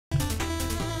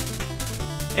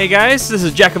Hey guys, this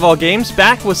is Jack of All Games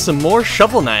back with some more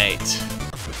Shovel Knight.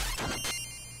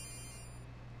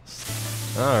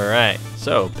 Alright,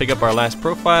 so pick up our last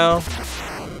profile.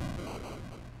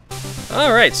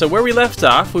 Alright, so where we left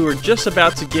off, we were just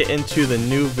about to get into the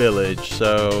new village,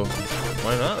 so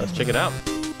why not? Let's check it out.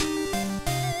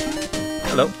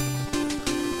 Hello.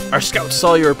 Our scouts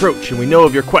saw your approach and we know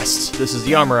of your quest. This is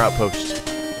the armor outpost.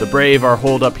 The brave are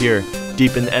holed up here,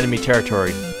 deep in enemy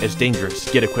territory. It's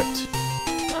dangerous. Get equipped.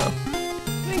 Oh,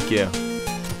 thank you.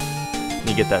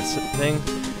 You get that thing?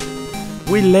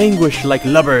 We languish like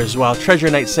lubbers while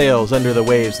Treasure Knight sails under the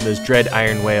waves in this dread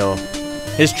iron whale.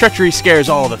 His treachery scares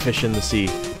all the fish in the sea.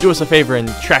 Do us a favor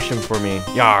and trash him for me.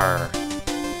 Yar.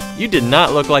 You did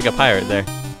not look like a pirate there.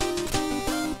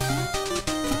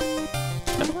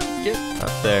 How do I get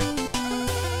up there?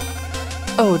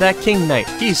 Oh, that King Knight.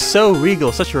 He's so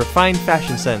regal, such a refined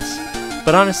fashion sense.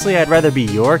 But honestly, I'd rather be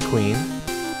your queen.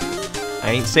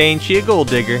 I ain't saying she a gold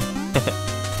digger.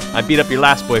 I beat up your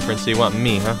last boyfriend, so you want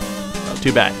me, huh? Oh,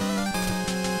 too bad.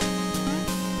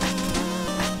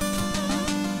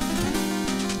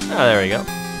 Oh, there we go.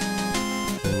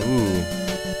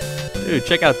 Ooh. Dude,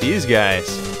 check out these guys.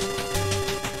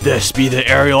 This be the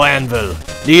aerial anvil.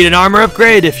 Need an armor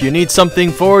upgrade? If you need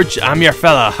something forged, I'm your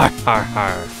fella. Har har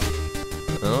har.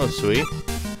 Oh, sweet.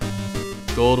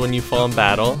 Gold when you fall in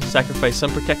battle. Sacrifice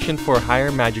some protection for a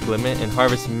higher magic limit and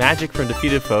harvest magic from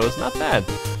defeated foes. Not bad.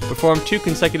 Perform 2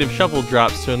 consecutive shovel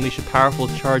drops to unleash a powerful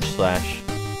charge slash.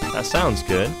 That sounds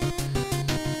good.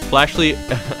 Flashly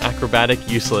acrobatic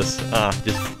useless. Ah,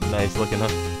 just nice looking, huh?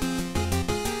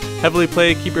 Heavily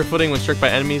played, keep your footing when struck by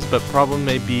enemies, but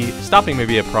stopping may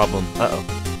be a problem. Uh-oh.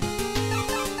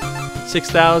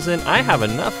 6,000. I have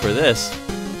enough for this.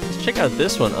 Let's check out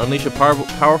this one. Unleash a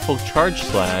powerful charge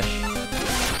slash.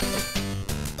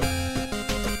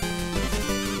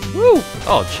 Woo!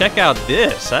 Oh, check out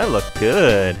this. I look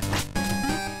good.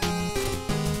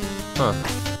 Huh.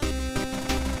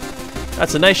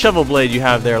 That's a nice shovel blade you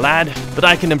have there, lad, but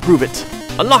I can improve it.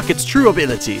 Unlock its true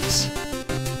abilities.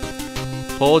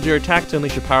 Hold your attack to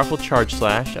unleash a powerful charge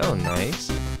slash. Oh, nice.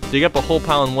 Dig up a whole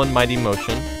pile in one mighty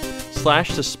motion.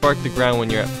 Slash to spark the ground when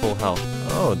you're at full health.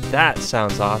 Oh, that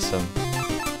sounds awesome.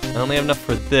 I only have enough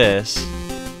for this,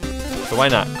 so why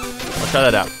not? I'll try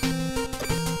that out.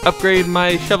 Upgrade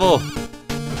my shovel.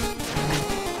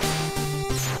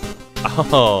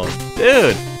 Oh,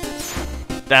 dude.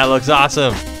 That looks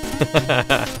awesome.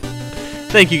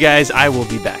 Thank you guys. I will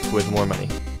be back with more money.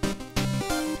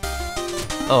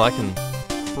 Oh, I can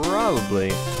probably...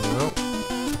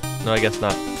 No, I guess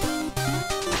not.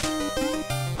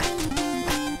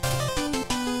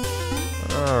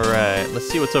 Alright, let's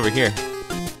see what's over here.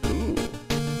 Ooh.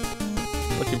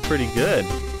 Looking pretty good.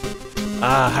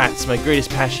 Ah, hats, my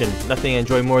greatest passion. Nothing I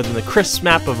enjoy more than the crisp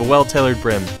snap of a well-tailored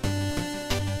brim.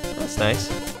 That's nice.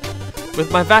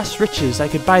 With my vast riches, I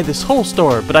could buy this whole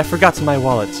store, but I forgot my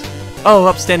wallet. Oh,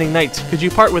 upstanding knight, could you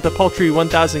part with a paltry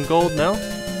 1,000 gold? No?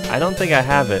 I don't think I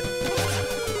have it.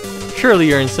 Surely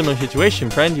you're in a similar situation,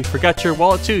 friend. You forgot your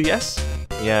wallet too, yes?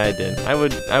 Yeah, I did. I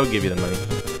would give you the money.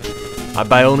 I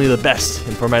buy only the best,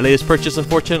 and for my latest purchase,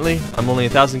 unfortunately, I'm only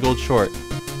 1,000 gold short.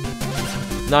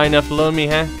 Not enough to loan me,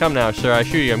 huh? Come now, sir. I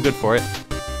assure you I'm good for it.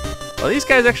 Are these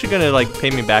guys actually gonna, like, pay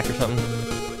me back or something?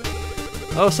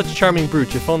 Oh, such a charming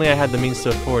brooch. If only I had the means to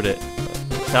afford it.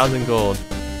 1,000 gold.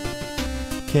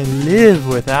 Can live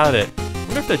without it. I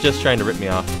wonder if they're just trying to rip me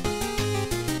off.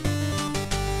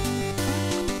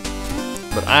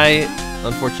 But I,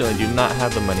 unfortunately, do not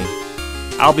have the money.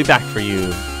 I'll be back for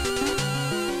you.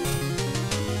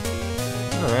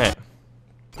 Alright.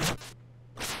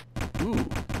 Ooh.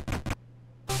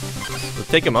 Let's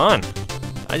take him on.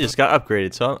 I just got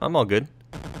upgraded, so I'm all good.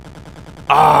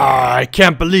 Ah, I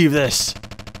can't believe this.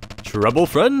 Trouble,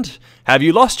 friend? Have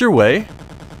you lost your way?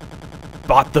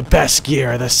 Bought the best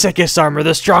gear, the sickest armor,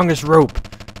 the strongest rope.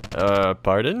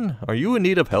 Pardon? Are you in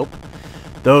need of help?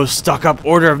 Those stuck-up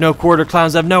Order of No Quarter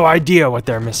clowns have no idea what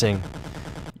they're missing.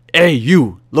 Hey,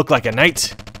 you, look like a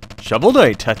knight. Shovel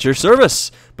Knight, at your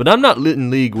service. But I'm not in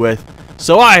league with...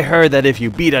 So I heard that if you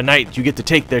beat a knight, you get to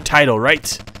take their title,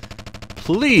 right?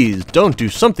 Please, don't do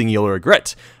something you'll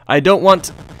regret. I don't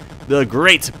want the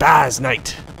great Baz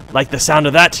Knight. Like the sound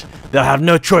of that? They'll have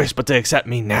no choice but to accept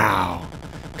me now.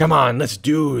 Come on, let's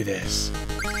do this.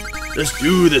 Let's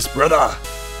do this, brother.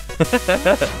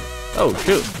 Oh,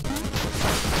 shoot.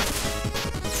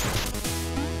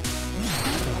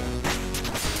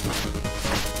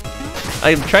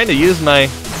 I'm trying to use my...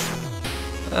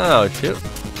 Oh, shoot.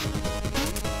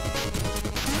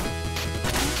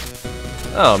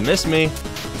 Oh, missed me.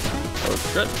 Oh,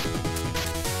 shit.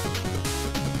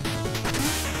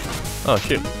 Oh,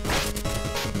 shoot.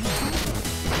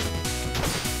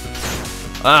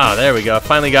 Ah, there we go. I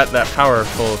finally got that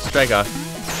powerful strike off.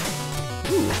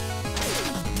 Ooh.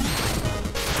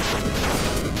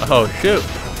 Oh, shoot.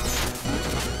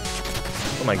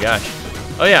 Oh my gosh.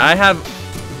 Oh yeah, I have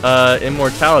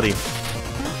immortality.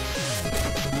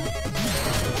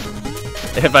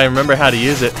 If I remember how to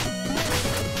use it.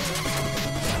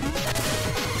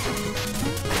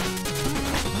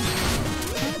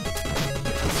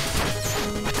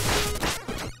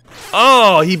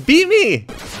 Oh, he beat me!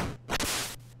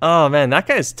 Oh man, that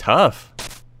guy's tough.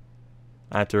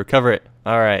 I have to recover it.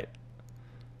 Alright.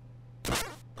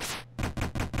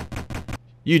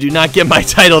 You do not get my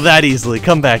title that easily.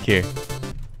 Come back here.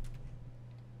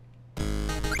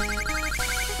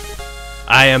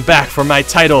 I am back for my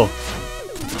title.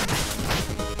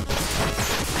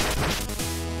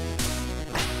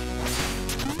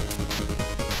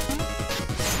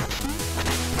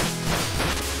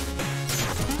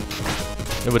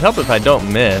 It would help if I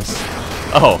don't miss.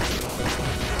 Oh.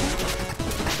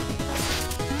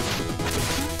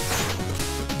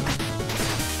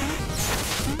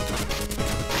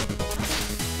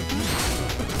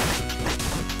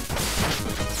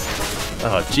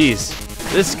 Oh, jeez.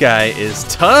 This guy is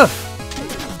tough.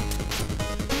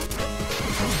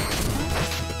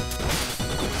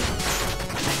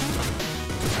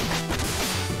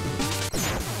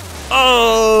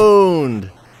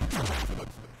 Owned.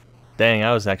 Dang,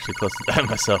 I was actually close to that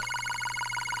myself.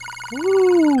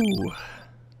 Woo.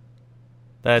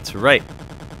 That's right.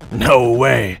 No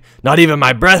way. Not even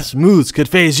my breath's moves could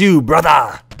phase you,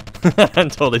 brother. I'm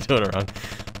totally doing it wrong.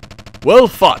 Well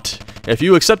fought. If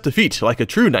you accept defeat like a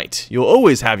true knight, you'll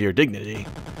always have your dignity.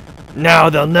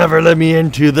 Now they'll never let me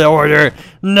into the order.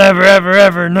 Never, ever,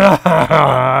 ever, no.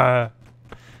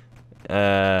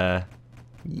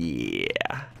 Yeah.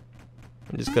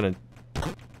 I'm just gonna...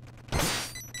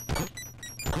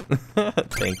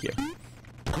 Thank you.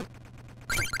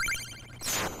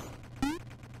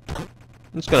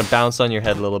 I'm just gonna bounce on your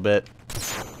head a little bit.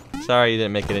 Sorry you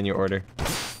didn't make it in your order.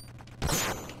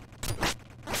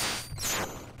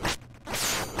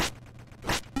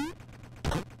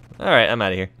 Alright, I'm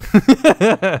out of here.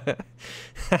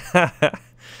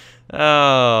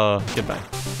 Oh, goodbye.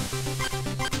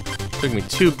 Took me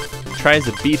 2 tries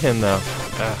to beat him though.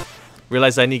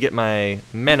 Realized I need to get my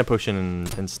mana potion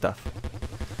and stuff.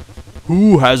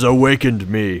 Who has awakened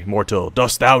me, mortal?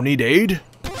 Dost thou need aid?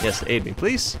 Yes, aid me,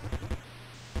 please.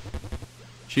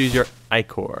 Choose your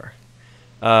ichor.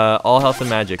 All health and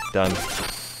magic, done.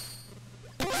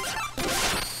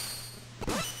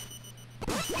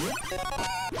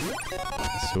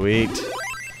 Sweet.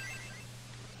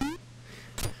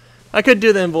 I could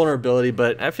do the invulnerability,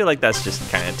 but I feel like that's just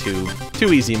kind of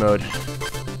too easy mode.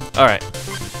 Alright.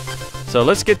 So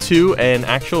let's get to an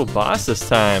actual boss this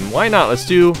time. Why not? Let's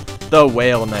do the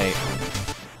Whale Knight.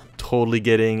 Totally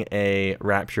getting a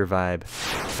Rapture vibe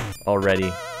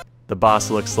already. The boss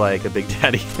looks like a Big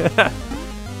Daddy.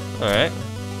 Alright.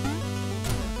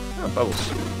 Oh,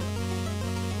 bubbles.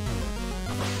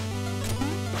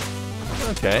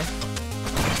 Okay.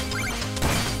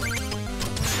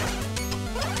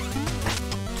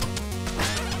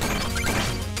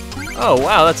 Oh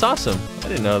wow, that's awesome. I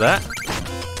didn't know that.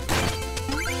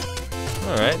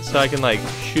 Alright, so I can like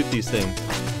shoot these things.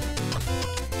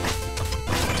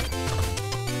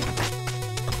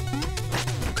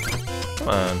 Come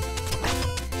on.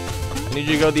 I need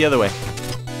you to go the other way.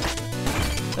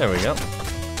 There we go.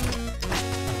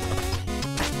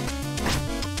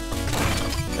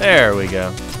 There we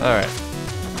go. Alright.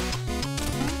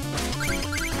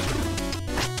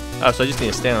 Oh, so I just need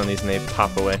to stand on these and they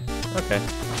pop away. Okay.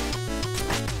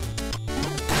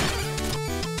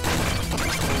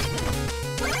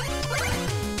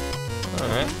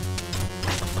 Alright.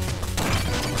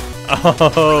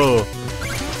 Oh!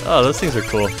 Oh, those things are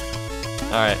cool.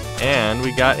 Alright, and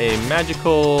we got a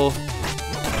magical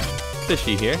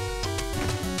fishy here.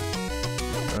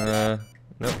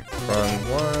 Nope, wrong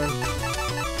one.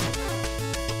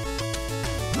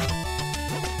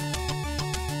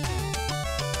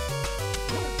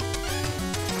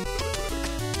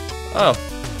 Oh,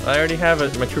 I already have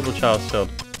it. My triple chalice filled.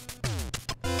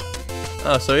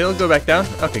 Oh, so he'll go back down?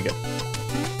 Okay, good.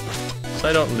 So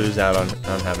I don't lose out on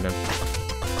having him.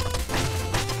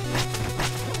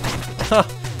 Huh,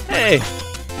 hey!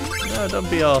 No, don't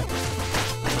be all...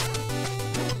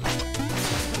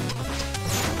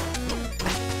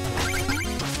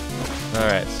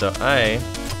 Alright, so I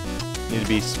need to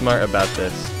be smart about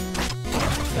this.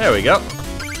 There we go.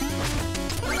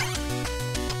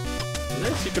 Is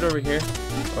there a secret over here?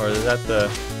 Or is that the...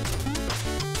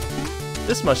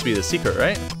 This must be the secret,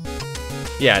 right?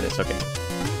 Yeah, it is. Okay.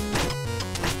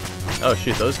 Oh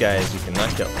shoot, those guys you cannot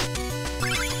kill.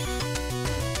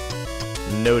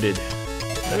 Noted.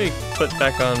 Let me put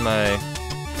back on my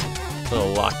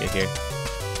little locket here.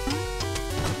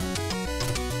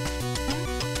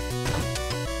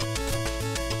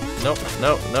 Nope,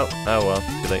 nope, nope. Oh well,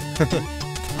 too late.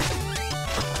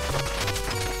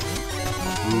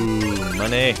 Ooh,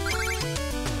 money.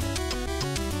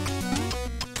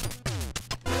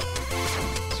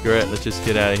 Screw it, let's just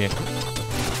get out of here.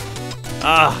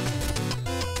 Ah!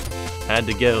 Had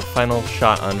to get a final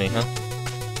shot on me, huh?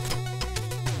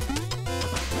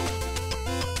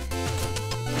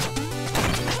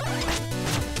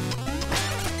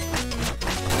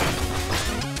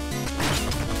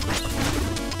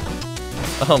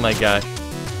 Oh my gosh.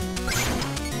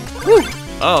 Woo!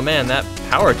 Oh man, that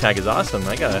power attack is awesome.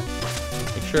 I gotta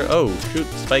make sure. Oh, shoot,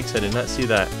 spikes. I did not see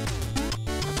that.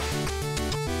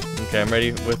 Okay, I'm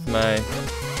ready with my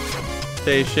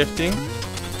phase shifting.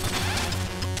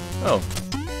 Oh.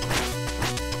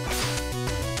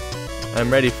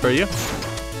 I'm ready for you.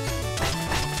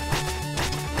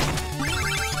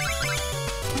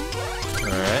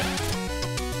 Alright.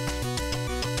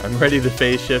 I'm ready to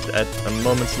phase shift at a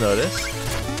moment's notice.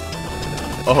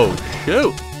 Oh,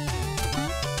 shoot!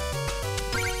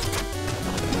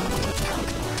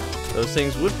 Those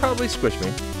things would probably squish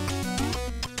me.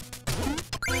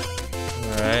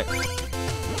 Alright.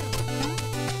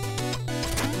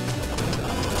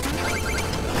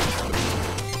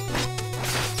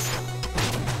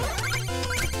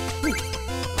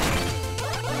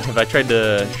 If I tried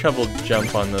to shovel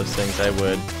jump on those things, I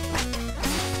would.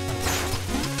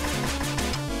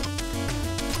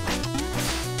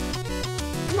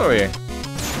 Come over here.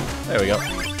 There we go.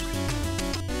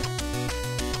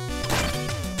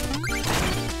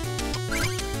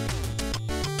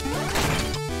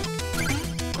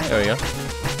 There we go.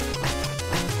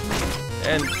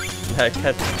 And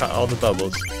that caught all the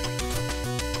bubbles.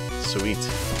 Sweet.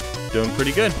 Doing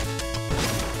pretty good.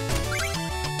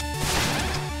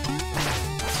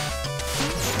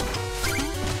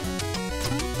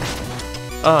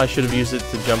 Oh, I should have used it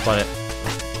to jump on it.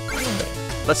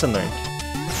 Lesson learned.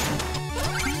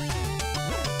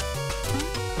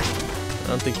 I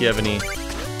don't think you have any.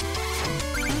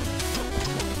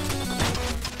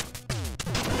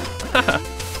 Haha.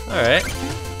 Alright.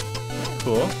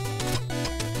 Cool.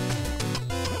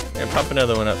 Here, pop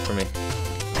another one up for me.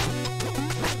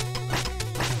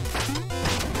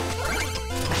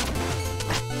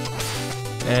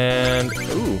 And,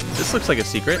 ooh, this looks like a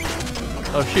secret.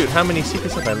 Oh shoot, how many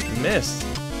secrets have I missed?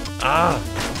 Ah,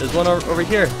 there's one over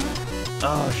here.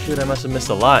 Oh shoot, I must have missed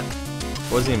a lot.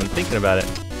 Wasn't even thinking about it.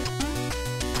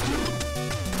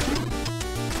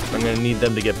 I'm gonna need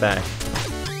them to get back.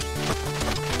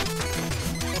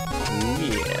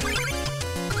 Yeah.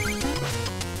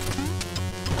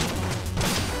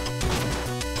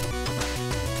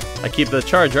 I keep the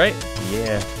charge, right?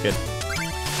 Yeah, good.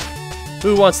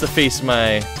 Who wants to face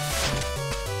my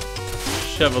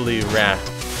Chevrolet wrath?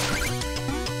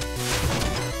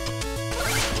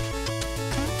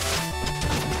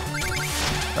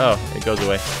 Oh, it goes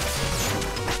away.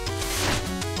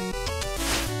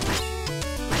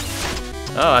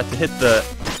 Oh, I have to hit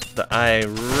the eye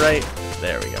right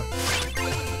there. We go.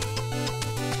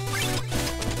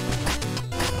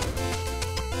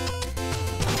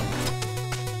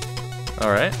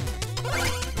 All right.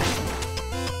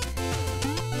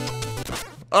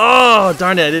 Oh,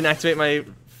 darn it, I didn't activate my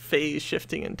phase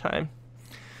shifting in time.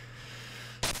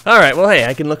 Alright, well, hey,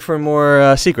 I can look for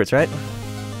more secrets, right?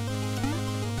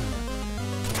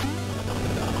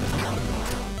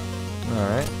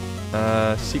 Alright.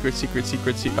 Secret.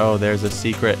 Oh, there's a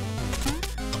secret.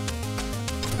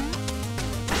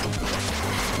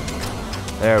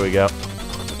 There we go.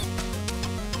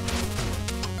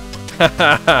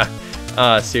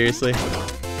 Seriously?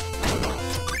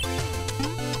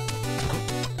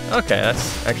 Okay,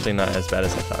 that's actually not as bad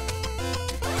as I thought.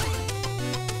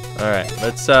 Alright,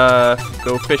 let's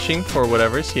go fishing for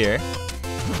whatever's here.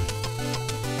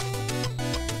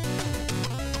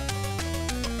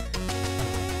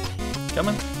 Come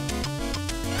on.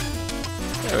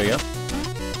 There we go.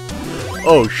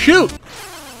 Oh, shoot!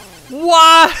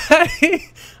 Why?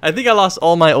 I think I lost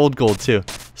all my old gold, too.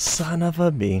 Son of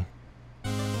a bee.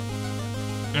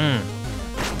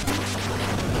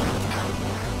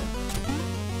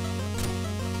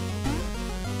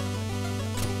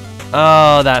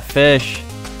 Oh, that fish.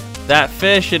 That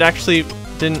fish, it actually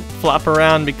didn't flop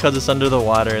around because it's under the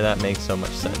water. That makes so much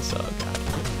sense. Oh, God.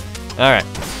 Alright.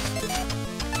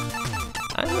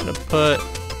 I'm going to put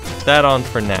that on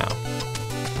for now.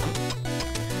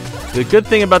 The good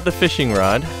thing about the fishing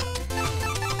rod,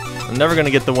 I'm never gonna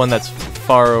get the one that's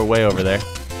far away over there,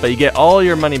 but you get all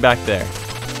your money back there.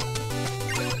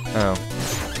 Oh.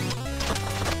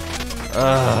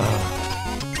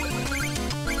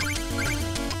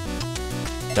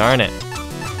 Darn it.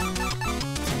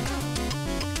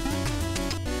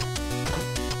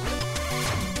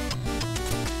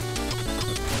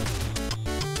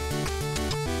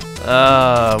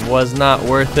 Was not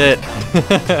worth it.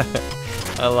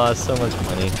 I lost so much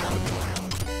money.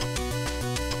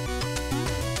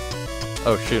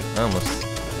 Oh shoot, I almost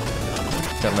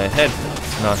got my head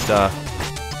knocked off.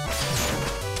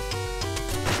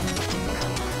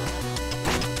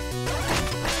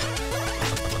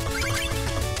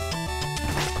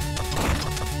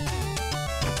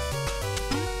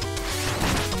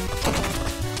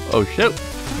 Oh shoot.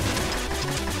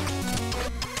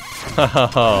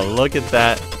 Oh, look at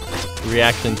that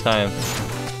reaction time.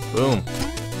 Boom.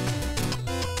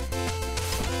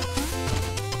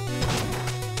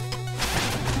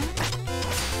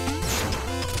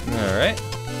 Alright.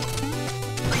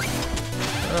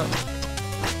 Oh.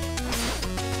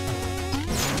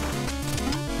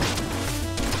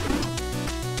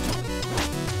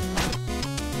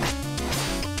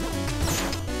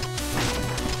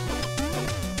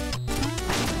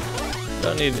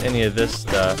 Don't need any of this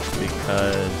stuff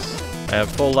because I have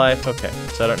full life. Okay,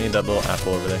 so I don't need that little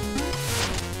apple over there.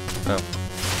 Oh.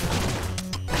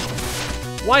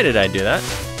 Why did I do that?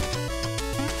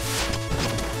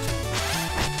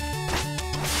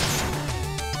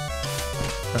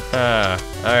 Haha,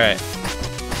 alright.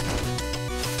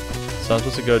 So I'm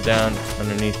supposed to go down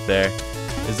underneath there.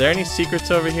 Is there any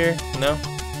secrets over here? No?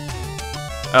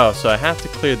 Oh, so I have to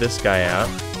clear this guy out.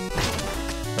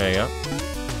 There you go.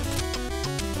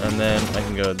 And then I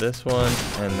can go this one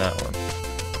and that one.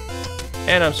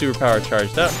 And I'm superpower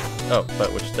charged up. Oh,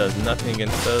 but which does nothing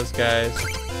against those guys.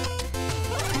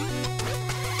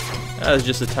 That was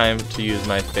just a time to use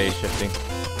my phase shifting.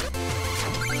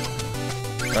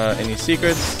 Any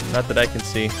secrets? Not that I can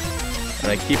see.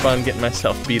 And I keep on getting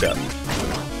myself beat up.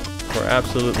 For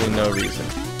absolutely no reason.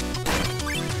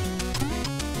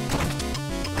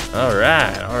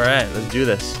 Alright, let's do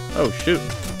this. Oh, shoot.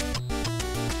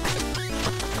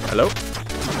 Hello?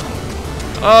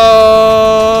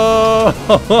 Oh!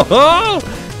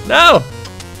 No!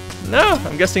 No!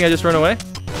 I'm guessing I just run away.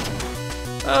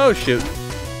 Oh, shoot.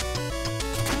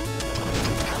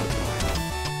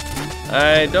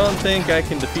 I don't think I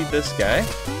can defeat this guy.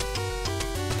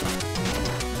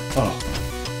 Oh.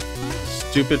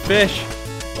 Stupid fish.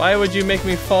 Why would you make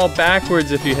me fall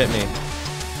backwards if you hit me?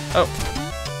 Oh.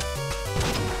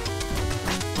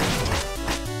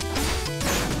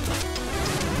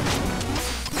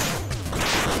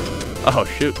 Oh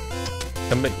shoot.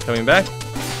 Coming back?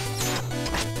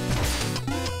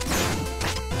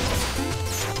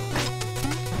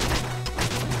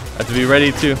 Have to be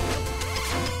ready to...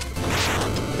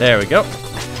 There we go.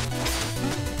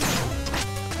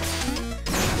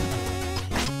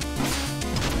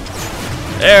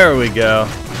 There we go.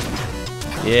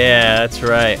 Yeah, that's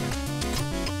right.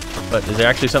 But is there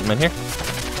actually something in here?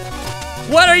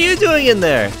 What are you doing in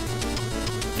there?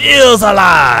 Feels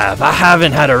alive. I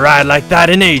haven't had a ride like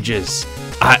that in ages.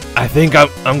 I think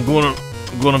I'm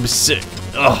gonna be sick.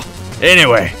 Oh,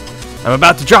 anyway, I'm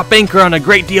about to drop anchor on a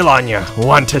great deal on you.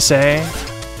 Want to say?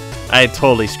 I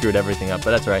totally screwed everything up,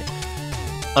 but that's right.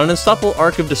 On an unstoppable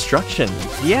arc of destruction.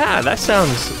 Yeah, that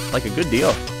sounds like a good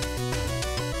deal.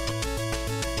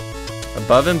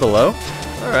 Above and below?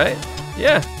 Alright,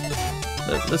 yeah.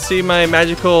 Let's see my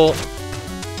magical...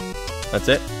 That's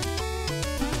it?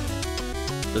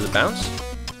 Does it bounce?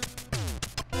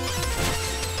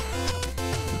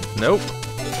 Nope.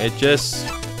 It just...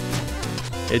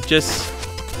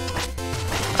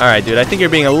 Alright, dude, I think you're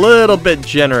being a little bit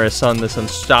generous on this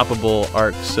unstoppable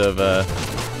arcs of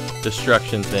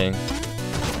destruction thing.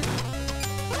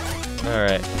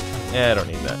 Alright. Yeah, I don't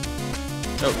need that.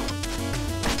 Nope.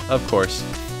 Of course.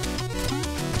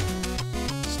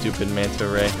 Stupid manta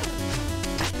ray.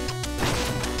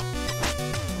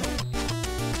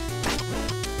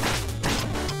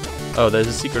 Oh, there's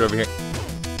a secret over here.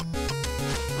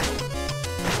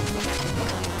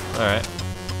 Alright.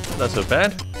 Not so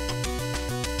bad.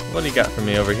 What do you got for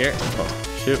me over here? Oh,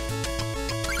 shoot.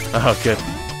 Oh, good.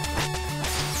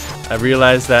 I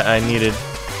realized that I needed...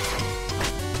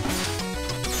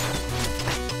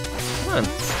 Come on.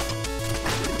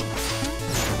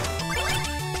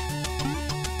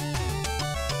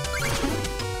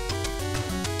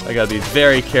 I gotta be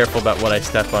very careful about what I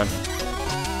step on.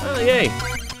 Oh, yay!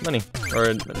 Money. Or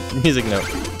a music note.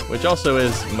 Which also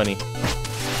is money.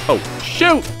 Oh,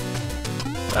 shoot!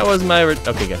 That was my...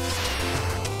 Okay, good.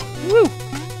 Woo!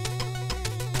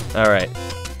 Alright.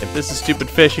 If this is stupid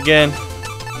fish again,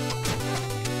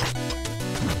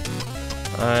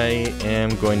 I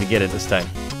am going to get it this time.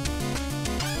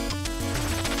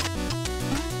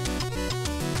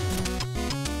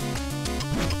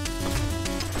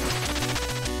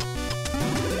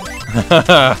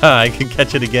 I can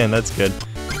catch it again. That's good.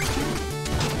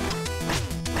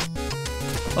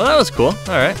 Well, that was cool.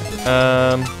 Alright.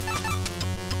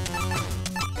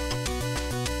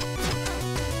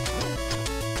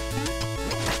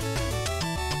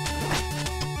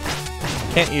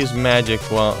 Can't use magic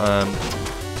while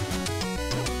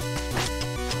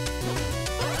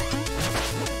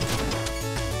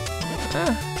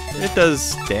it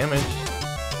does damage.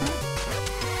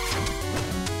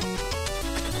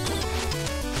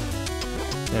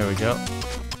 There we go.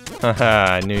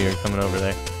 Haha, I knew you were coming over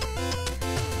there.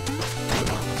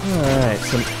 Alright,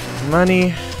 some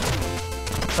money.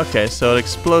 Okay, so it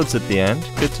explodes at the end.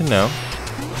 Good to know.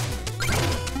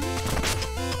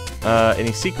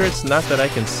 Any secrets? Not that I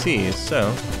can see,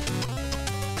 so.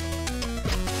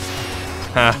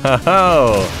 Ha ha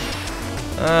ho!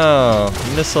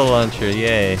 Oh, missile launcher,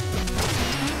 yay.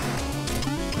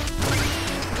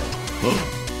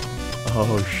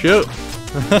 Oh, shoot!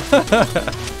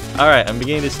 Alright, I'm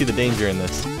beginning to see the danger in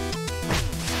this.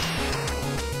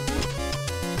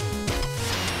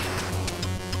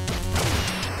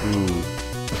 Ooh.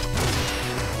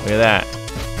 Look at that.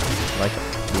 Like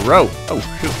a row. Oh,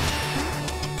 shoot.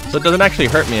 So it doesn't actually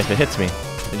hurt me if it hits me.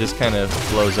 It just kind of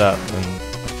blows up and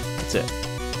that's it.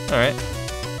 Alright.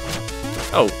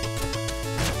 Oh.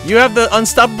 You have the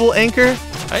unstoppable anchor?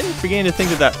 I began to think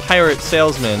that that pirate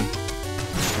salesman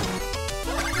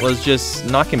was just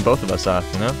knocking both of us off,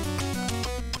 you know?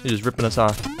 He's just ripping us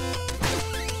off.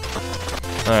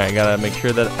 Alright, gotta make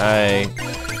sure that I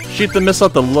shoot the missile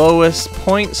at the lowest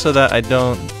point so that I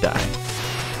don't die.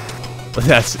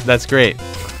 That's great.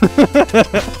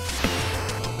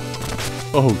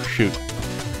 Oh shoot.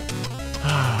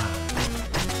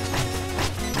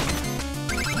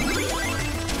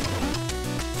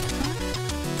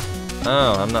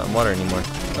 Oh, I'm not in water anymore.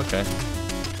 Okay.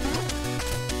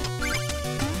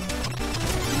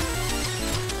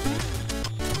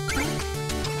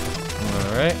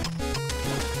 Alright.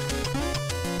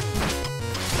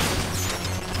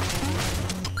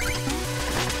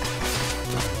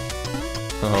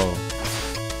 Oh.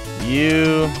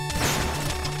 You.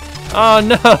 Oh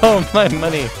no! My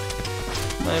money!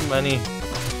 My money.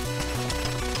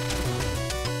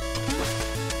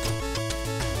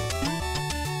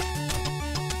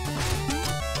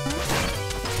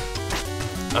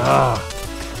 Ah!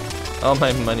 All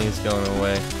my money is going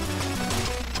away.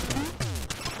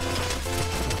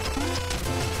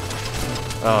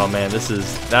 Oh man,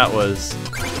 that was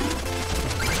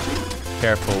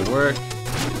careful work.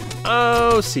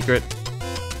 Oh, secret.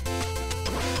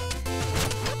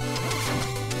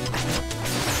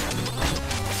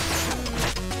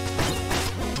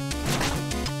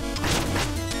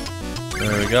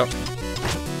 There we go.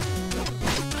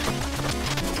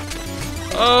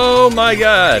 Oh my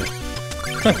god!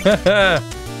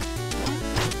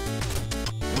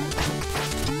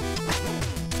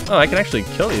 Oh, I can actually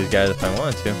kill these guys if I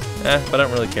wanted to. But I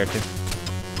don't really care to.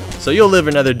 So you'll live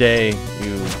another day,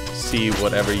 you see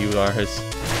whatever you are.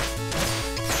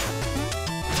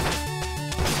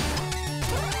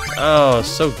 Oh,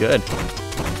 so good.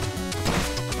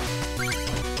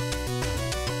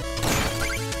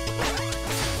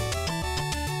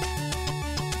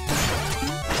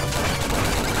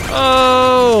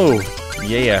 Oh!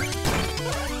 Yeah.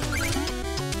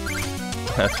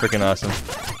 That's freaking awesome.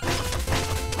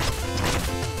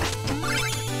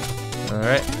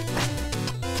 Alright.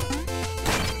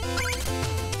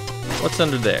 What's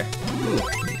under there?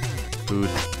 Food.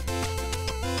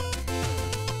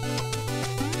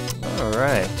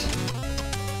 Alright.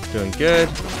 Doing good.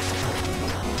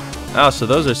 Oh, so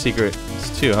those are secrets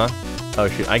too, huh? Oh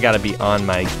shoot, I gotta be on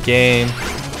my game.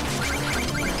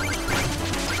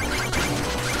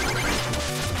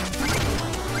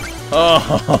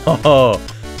 Oh,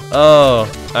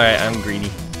 alright, I'm greedy.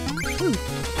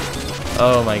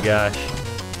 Oh my gosh.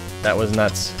 That was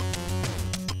nuts.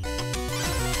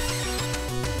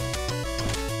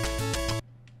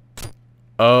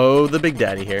 Oh, the Big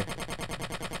Daddy here.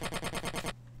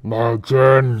 My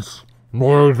gens,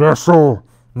 my vessel,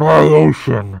 my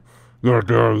ocean, your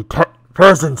very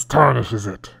presence tarnishes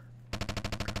it.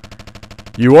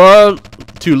 You are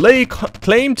to lay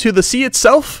claim to the sea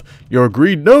itself? Your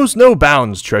greed knows no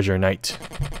bounds, treasure knight.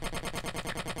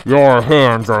 Your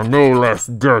hands are no less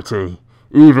dirty.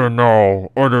 even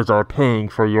though others are paying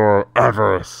for your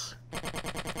avarice.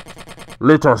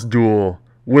 Let us duel,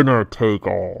 winner take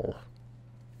all.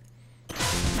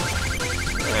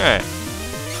 Alright.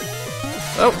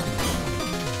 Oh!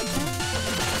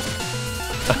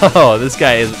 Oh, this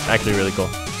guy is actually really cool.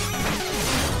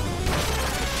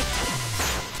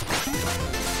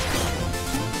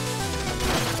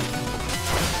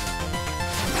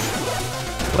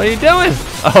 What are you doing?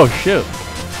 Oh, shoot.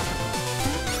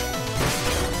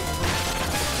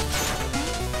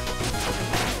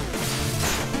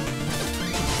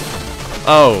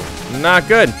 Oh, not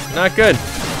good. Not good.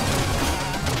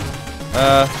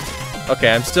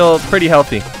 Okay, I'm still pretty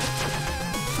healthy.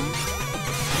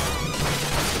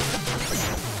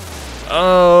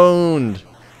 Owned.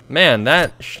 Man,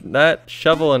 that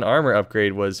shovel and armor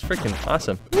upgrade was freaking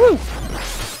awesome. Woo!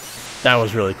 That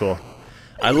was really cool.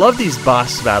 I love these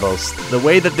boss battles. The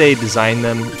way that they design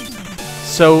them,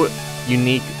 so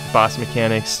unique boss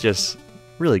mechanics, just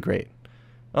really great.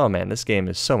 Oh man, this game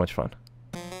is so much fun.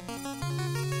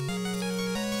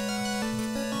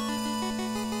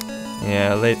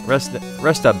 Yeah,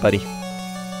 rest up, buddy.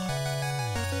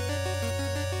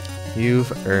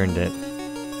 You've earned it.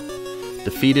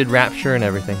 Defeated Rapture and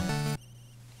everything.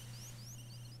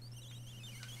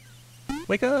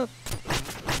 Wake up!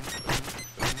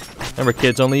 Remember,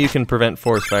 kids, only you can prevent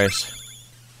forest fires.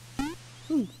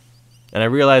 And I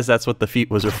realized that's what the feet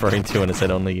was referring to when it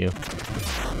said only you.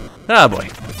 Ah, boy.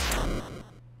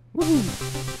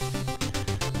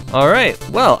 Alright,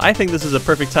 well, I think this is a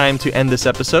perfect time to end this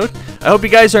episode. I hope you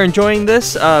guys are enjoying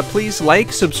this. Please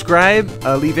like, subscribe,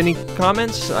 leave any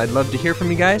comments. I'd love to hear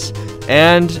from you guys.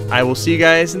 And I will see you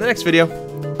guys in the next video.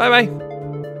 Bye-bye.